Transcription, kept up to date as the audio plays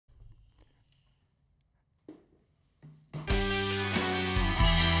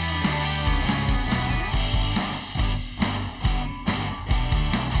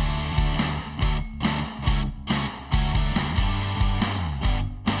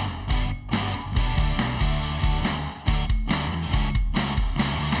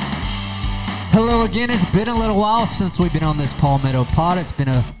Hello again. It's been a little while since we've been on this Palmetto pod. It's been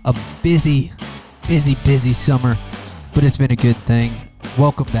a busy summer, but it's been a good thing.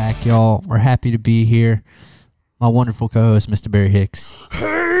 Welcome back, y'all. We're happy to be here. My wonderful co-host, Mr. Barry Hicks.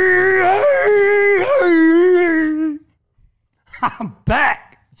 I'm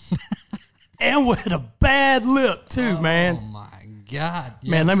back. And with a bad lip, too, man. Oh, my God.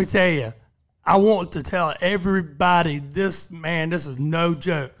 Man, let me tell you, I want to tell everybody this is no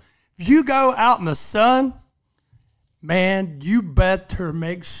joke. If you go out in the sun, man, you better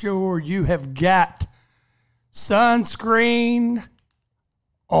make sure you have got sunscreen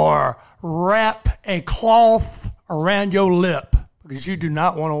or wrap a cloth around your lip because you do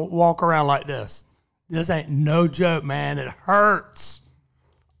not want to walk around like this. This ain't no joke, man. It hurts.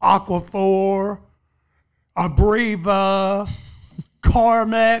 Aquaphor, Abreva,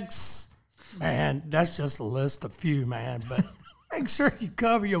 Carmex. Man, that's just a list of few, man. But make sure you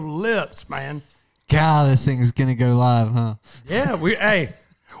cover your lips, man. God, this thing is going to go live, huh? Yeah, hey,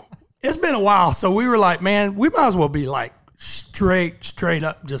 it's been a while. So we were like, man, we might as well be like straight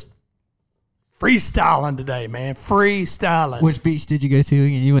up just freestyling today, man. Freestyling. Which beach did you go to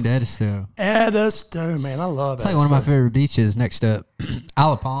again? You went to Edisto. Edisto, man. I love it. It's like one of my favorite beaches next to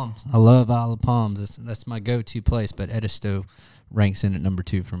Isle of Palms. I love Isle of Palms. That's my go-to place, but Edisto ranks in at number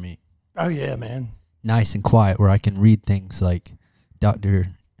 2 for me. Oh, yeah, man. Nice and quiet where I can read things like Dr.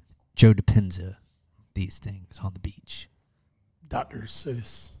 Joe Dispenza, these things on the beach. Dr.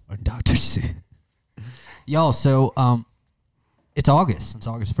 Seuss. Or Dr. Seuss. Y'all, so it's August. It's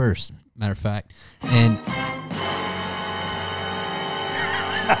August 1st, matter of fact. And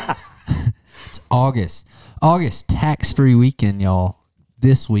it's August. August, tax-free weekend, y'all.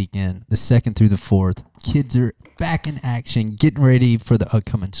 This weekend, the 2nd through the 4th. Kids are back in action, getting ready for the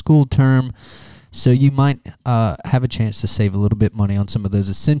upcoming school term. So you might have a chance to save a little bit money on some of those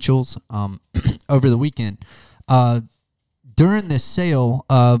essentials over the weekend. During this sale,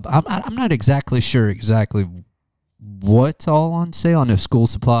 I'm not exactly sure what's all on sale. I know school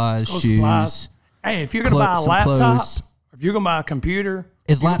supplies, shoes. Supplies. Hey, if you're going to buy a laptop, clothes. if you're going to buy a computer.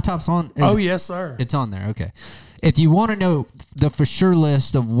 Is laptops on? Oh, yes, sir. It's on there. Okay. If you want to know the for sure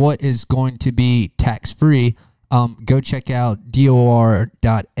list of what is going to be tax-free, go check out dor.sc.gov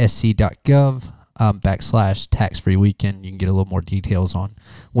 / tax-free weekend. You can get a little more details on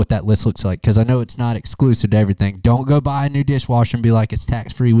what that list looks like because I know it's not exclusive to everything. Don't go buy a new dishwasher and be like, it's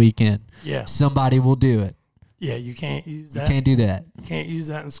tax-free weekend. Yeah. Somebody will do it. Yeah, you can't use that. You can't do that. You can't use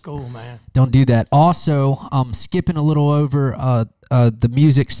that in school, man. Don't do that. Also, skipping a little over the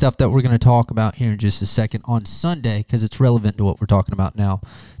music stuff that we're going to talk about here in just a second. On Sunday, because it's relevant to what we're talking about now,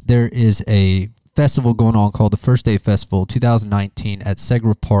 there is a festival going on called the First Day Festival 2019 at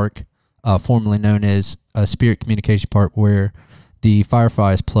Segra Park, formerly known as Spirit Communication Park, where the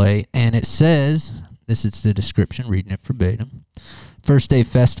Fireflies play. And it says, this is the description, reading it verbatim. First Day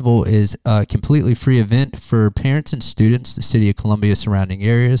Festival is a completely free event for parents and students, the city of Columbia surrounding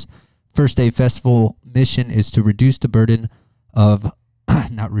areas. First Day Festival mission is to reduce the burden of,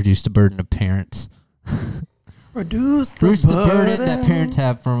 not reduce the burden of parents. Reduce the burden that parents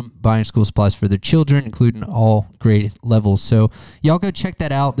have from buying school supplies for their children, including all grade levels. So y'all go check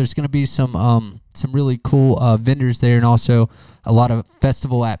that out. There's going to be some really cool vendors there, and also a lot of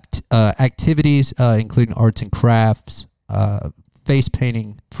festival activities, including arts and crafts, face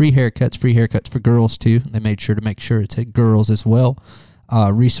painting, free haircuts for girls too. They made sure to make sure it said girls as well.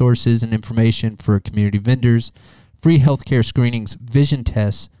 Resources and information for community vendors, free healthcare screenings, vision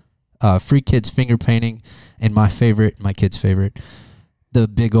tests, free kids finger painting, and my kid's favorite, the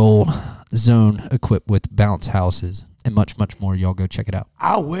big old zone equipped with bounce houses and much, much more. Y'all go check it out.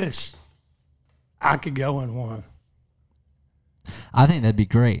 I wish I could go in one. I think that'd be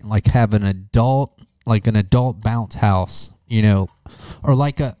great. Like have an adult bounce house, you know, or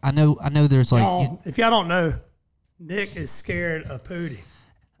like I know there's like, if y'all don't know, Nick is scared of Pootie.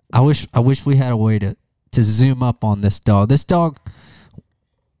 I wish we had a way to zoom up on this dog. This dog.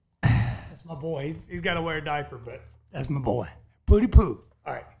 That's my boy. He's got to wear a diaper, but that's my boy. Pootie Poo.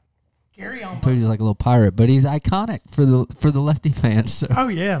 All right. Carry on. Pootie's like a little pirate, but he's iconic for the lefty fans. So. Oh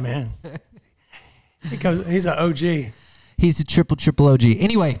yeah, man. He's an OG. He's a triple OG.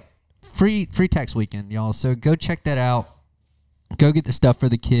 Anyway, free tax weekend, y'all. So go check that out. Go get the stuff for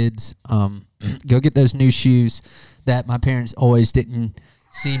the kids. Go get those new shoes that my parents always didn't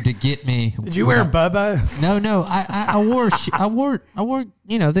seem to get me. Did you wear Bubba's? No. I wore.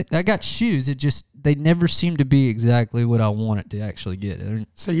 You know, I got shoes. They never seemed to be exactly what I wanted to actually get.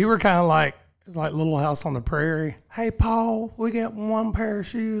 So you were kind of like Little House on the Prairie. Hey, Paul, we get one pair of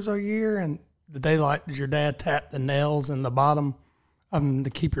shoes a year, and did your dad tap the nails in the bottom of them to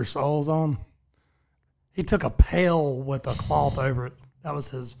keep your soles on? He took a pail with a cloth over it. That was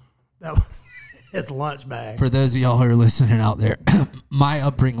his lunch bag. For those of y'all who are listening out there, my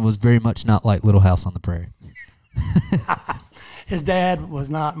upbringing was very much not like Little House on the Prairie. His dad was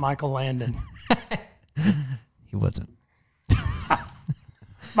not Michael Landon. He wasn't.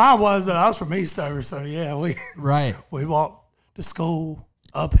 Mine was. I was from Eastover, so yeah, we walked to school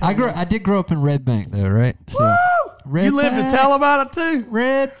uphill. I did grow up in Red Bank, though, right? So, Woo! You lived to tell about it too.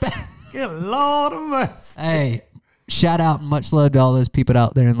 Red Bank. Good Lord of mercy. Hey, shout out and much love to all those people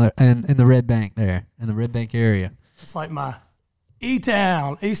out there in the Red Bank there, in the Red Bank area. It's like my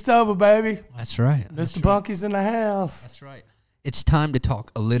E-Town, Eastover, baby. That's right. Mr. Bunky's in the house. That's right. It's time to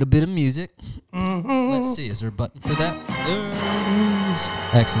talk a little bit of music. Let's see. Is there a button for that?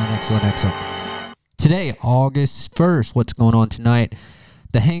 Excellent. Today, August 1st, what's going on tonight?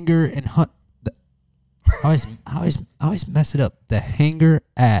 The Hangar and Hunt. I always mess it up. The Hangar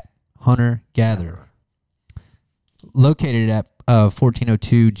at Hunter Gatherer. Located at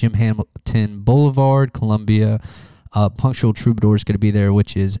 1402 Jim Hamilton Boulevard, Columbia. Punctual Troubadour is going to be there,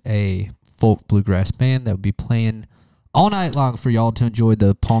 which is a folk bluegrass band that will be playing all night long for y'all to enjoy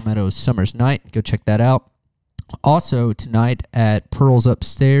the Palmetto Summer's Night. Go check that out. Also, tonight at Pearl's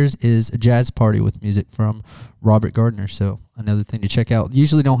Upstairs is a jazz party with music from Robert Gardner. So, another thing to check out.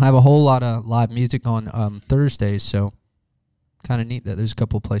 Usually don't have a whole lot of live music on Thursdays, so kind of neat that there's a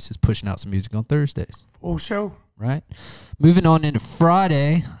couple of places pushing out some music on Thursdays. Full show. Right? Moving on into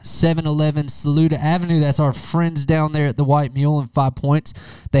Friday, 711 Saluda Avenue. That's our friends down there at the White Mule in 5 Points.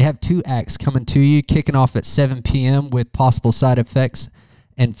 They have 2 acts coming to you, kicking off at 7 p.m. with Possible Side Effects.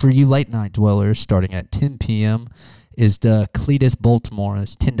 And for you late night dwellers, starting at 10 p.m. is the Cletus Baltimore.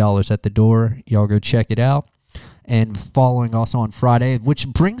 It's $10 at the door. Y'all go check it out. And following also on Friday, which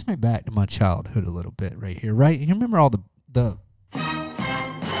brings me back to my childhood a little bit right here, right? You remember all the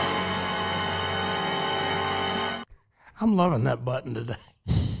I'm loving that button today.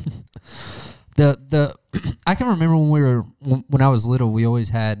 I can remember when I was little, we always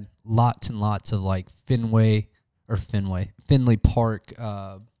had lots and lots of like Finley Park,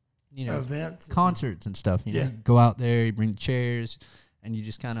 events, concerts and stuff. You know, you go out there, you bring the chairs, and you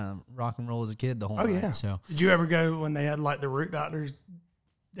just kind of rock and roll as a kid the whole night. Yeah. So, did you ever go when they had like the root doctors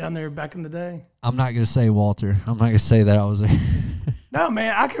down there back in the day? I'm not gonna say Walter. I'm not gonna say that I was there. No,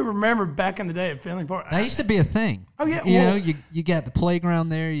 man, I can remember back in the day at Finley Park. That used to be a thing. Oh yeah, you know, you got the playground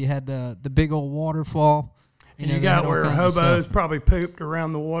there. You had the big old waterfall. You got where hobos probably pooped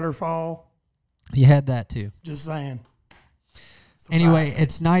around the waterfall. You had that too. Just saying. Anyway,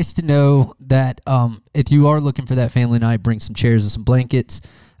 it's nice to know that if you are looking for that family night, bring some chairs and some blankets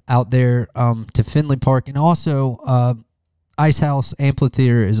out there to Finley Park. And also, Ice House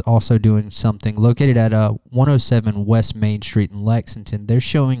Amphitheater is also doing something located at 107 West Main Street in Lexington. They're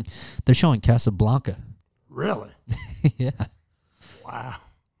showing Casablanca. Really? Yeah. Wow.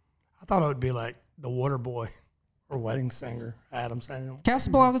 I thought it would be like The Water Boy or Wedding Singer, Adam Sandler.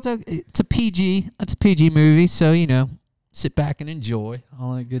 Casablanca, it's a PG movie, so sit back and enjoy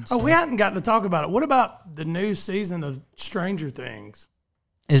all that good stuff. Oh, we hadn't gotten to talk about it. What about the new season of Stranger Things?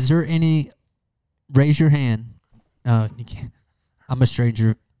 Is there any? Raise your hand. You can't. I'm a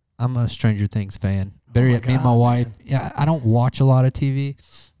Stranger Things fan. Me and my wife. Man. Yeah, I don't watch a lot of TV,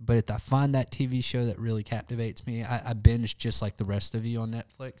 but if I find that TV show that really captivates me, I binge just like the rest of you on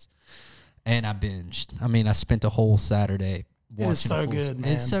Netflix. And I binged. I mean, I spent a whole Saturday watching. It is so good,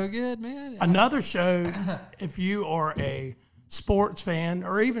 man. It's so good, man. Another show, if you are a sports fan,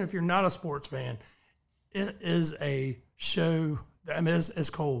 or even if you're not a sports fan, it is a show. I mean,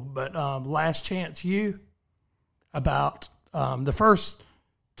 it's cool. But Last Chance U, about the first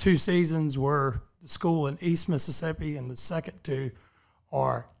 2 seasons were the school in East Mississippi, and the second 2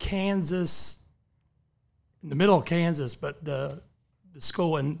 are Kansas, in the middle of Kansas, but the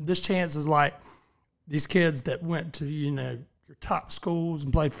school. And this chance is like these kids that went to, your top schools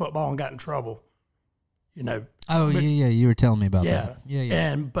and played football and got in trouble, Oh, but, yeah, you were telling me about that.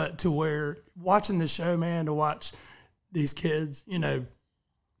 Yeah. But to where watching the show, man, to watch these kids,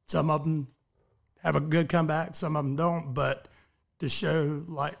 some of them have a good comeback, some of them don't, but to show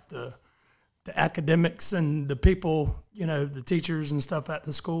like the academics and the people, the teachers and stuff at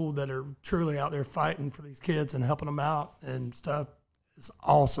the school that are truly out there fighting for these kids and helping them out and stuff is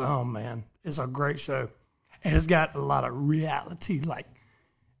awesome, man. It's a great show. And it's got a lot of reality, like,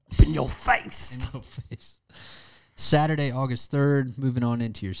 in your face. Saturday, August 3rd, moving on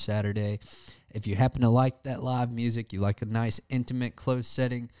into your Saturday. If you happen to like that live music, you like a nice, intimate, closed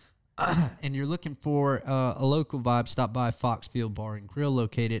setting, and you're looking for a local vibe, stop by Foxfield Bar and Grill,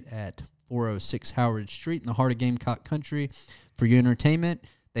 located at 406 Howard Street in the heart of Gamecock Country for your entertainment.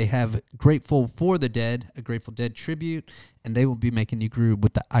 They have Grateful for the Dead, a Grateful Dead tribute, and they will be making you groove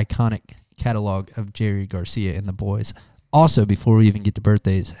with the iconic catalog of Jerry Garcia and the boys. Also, before we even get to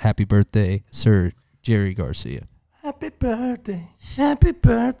birthdays, happy birthday, Sir Jerry Garcia. Happy birthday. Happy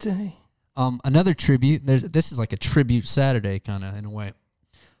birthday. Another tribute. This is like a tribute Saturday, kind of, in a way.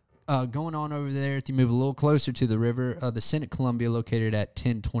 Going on over there, if you move a little closer to the river, the Senate Columbia, located at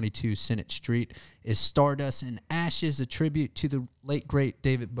 1022 Senate Street, is Stardust and Ashes, a tribute to the late, great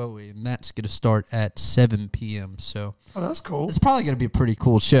David Bowie, and that's going to start at 7 p.m. So, that's cool. It's probably going to be a pretty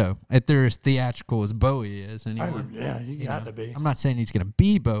cool show, if they're as theatrical as Bowie is. Anyway. You got to be. I'm not saying he's going to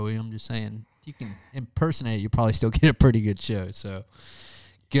be Bowie. I'm just saying if you can impersonate it, you probably still get a pretty good show. So,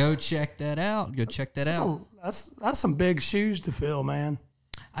 go check that out. That's some big shoes to fill, man.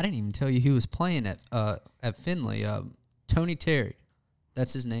 I didn't even tell you who was playing at Finley. Tony Terry,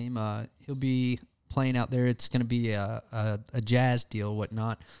 that's his name. He'll be playing out there. It's going to be a jazz deal,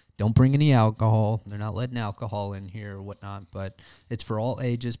 whatnot. Don't bring any alcohol. They're not letting alcohol in here or whatnot, but it's for all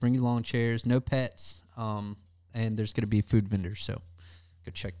ages. Bring your lawn chairs, no pets, and there's going to be food vendors. So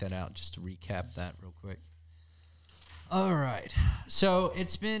go check that out. Just to recap that real quick. All right. So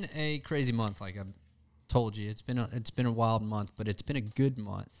it's been a crazy month, like I told you. It's been a wild month, but it's been a good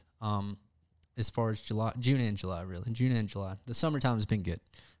month. As far as June and July. The summertime has been good.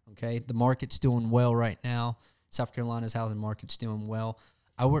 Okay, the market's doing well right now. South Carolina's housing market's doing well.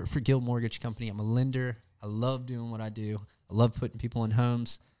 I work for Guild Mortgage Company. I'm a lender. I love doing what I do. I love putting people in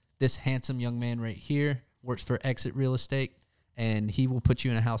homes. This handsome young man right here works for Exit Real Estate, and he will put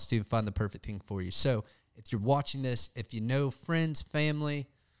you in a house to find the perfect thing for you. So if you're watching this, if you know friends, family,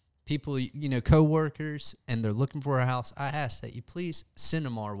 people, co-workers, and they're looking for a house, I ask that you please send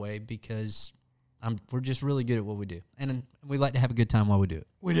them our way, because we're just really good at what we do. And we like to have a good time while we do it.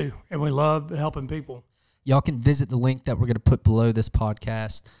 We do, and we love helping people. Y'all can visit the link that we're going to put below this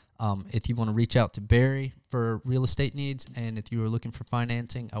podcast if you want to reach out to Barry for real estate needs. And if you are looking for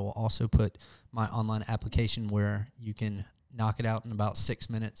financing, I will also put my online application where you can knock it out in about 6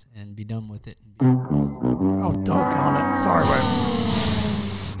 minutes and be done with it. Oh, doggone it. Sorry, bro.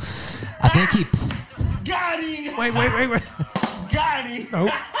 I think he... Got him! Wait. Got him!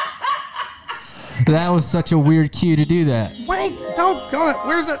 Nope. That was such a weird cue to do that. Wait, doggone it.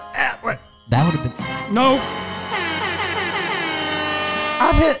 Where's it at? Wait. That would have been... No.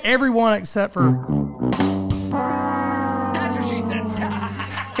 I've hit everyone except for... That's what she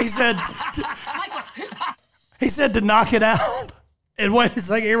said. He said to knock it out. And wait a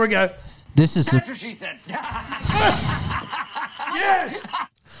second, here we go. This is... That's what she said. Yes!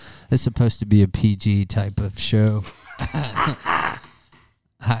 It's supposed to be a PG type of show.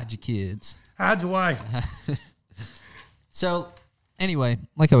 Hide your kids. Hide your wife. So, anyway,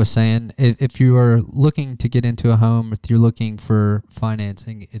 like I was saying, if you are looking to get into a home, if you're looking for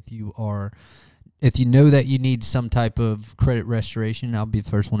financing, if you know that you need some type of credit restoration, I'll be the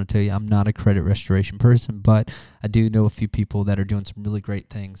first one to tell you I'm not a credit restoration person, but I do know a few people that are doing some really great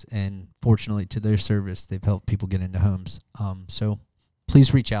things, and fortunately to their service, they've helped people get into homes. So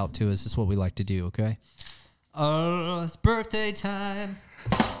please reach out to us. It's what we like to do, okay? It's birthday time.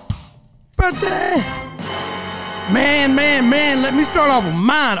 Birthday! Man, let me start off with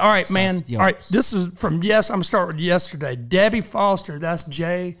mine. All right, man. All right, this is from I'm going to start with yesterday. Debbie Foster, that's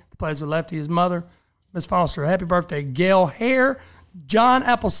Jay, that plays with Lefty, his mother. Miss Foster, happy birthday. Gail Hare, John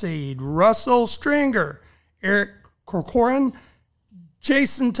Appleseed, Russell Stringer, Eric Corcoran,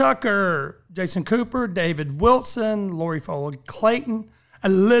 Jason Tucker, Jason Cooper, David Wilson, Lori Foley Clayton,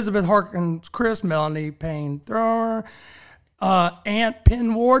 Elizabeth Harkins, Chris, Melanie Payne Thrower, Aunt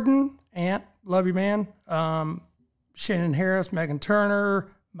Penn Warden, Aunt, love you, man. Shannon Harris, Megan Turner,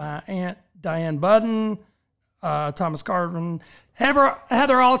 my Aunt Diane Budden, Thomas Carvin, Heather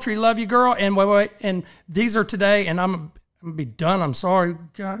Autry, love you, girl. And wait, and these are today, and I'm gonna be done. I'm sorry,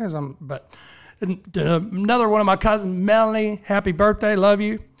 guys. But another one of my cousins, Melanie, happy birthday, love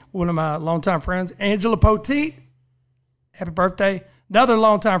you. One of my longtime friends, Angela Poteet, happy birthday. Another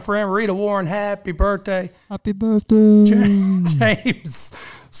longtime friend, Rita Warren, happy birthday. Happy birthday. James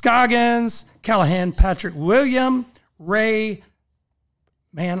Scoggins, Callahan, Patrick William, Ray,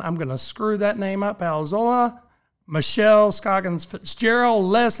 man, I'm going to screw that name up, Alzola, Michelle Scoggins Fitzgerald,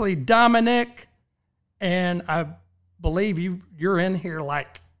 Leslie Dominic, and I believe you're in here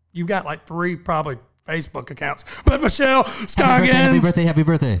you've got 3 probably Facebook accounts. But Michelle Scoggins, happy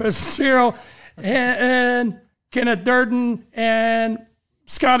birthday. Fitzgerald, and Kenneth Durden, and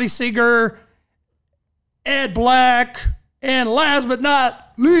Scotty Seeger, Ed Black, and last but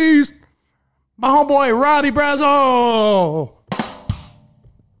not least, my homeboy Robbie Brazo.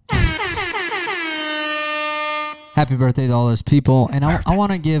 Happy birthday to all those people. And I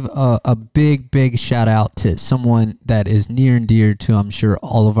want to give a big shout out to someone that is near and dear to, I'm sure,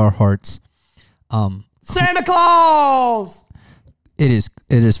 all of our hearts. Santa Claus! It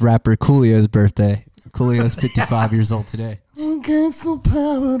is rapper Coolio's birthday. Coolio's 55 years old today.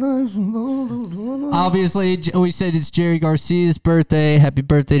 Obviously, we said it's Jerry Garcia's birthday. Happy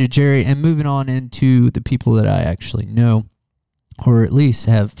birthday to Jerry. And moving on into the people that I actually know, or at least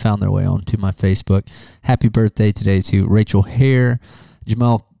have found their way onto my Facebook. Happy birthday today to Rachel Hare,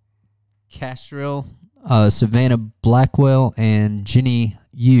 Jamal Castro, Savannah Blackwell, and Jenny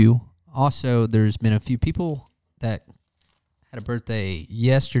Yu. Also, there's been a few people that had a birthday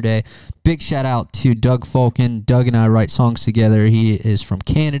yesterday. Big shout out to Doug Falcon. Doug and I write songs together. He is from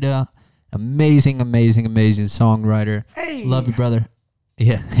Canada. Amazing songwriter. Hey. Love you, brother.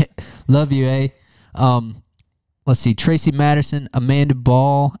 Yeah. Love you, eh? Let's see. Tracy Madison, Amanda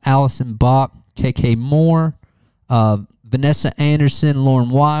Ball, Allison Bach, KK Moore, Vanessa Anderson, Lauren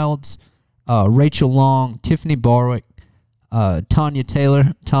Wilds, Rachel Long, Tiffany Barwick, Tanya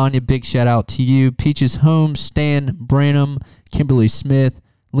Taylor. Tanya, big shout out to you. Peaches Holmes, Stan Branham, Kimberly Smith,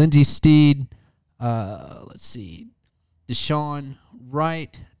 Lindsay Steed, let's see, Deshaun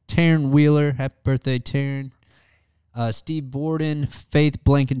Wright, Taryn Wheeler, happy birthday, Taryn, Steve Borden, Faith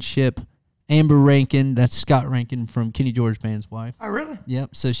Blankenship, Amber Rankin, that's Scott Rankin from Kenny George Band's wife. Oh, really?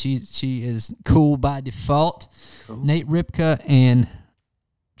 Yep, so she is cool by default. Cool. Nate Ripka and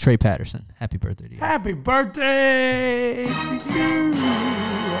Trey Patterson. Happy birthday to you. Happy birthday to you.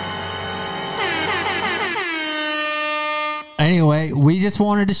 Anyway, we just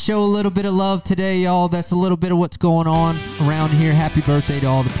wanted to show a little bit of love today, y'all. That's a little bit of what's going on around here. Happy birthday to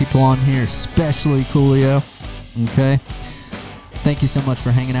all the people on here, especially Coolio. Okay? Thank you so much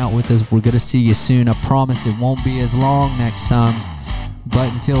for hanging out with us. We're going to see you soon. I promise it won't be as long next time.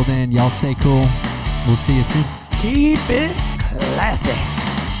 But until then, y'all stay cool. We'll see you soon. Keep it classy.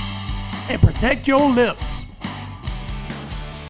 And protect your lips.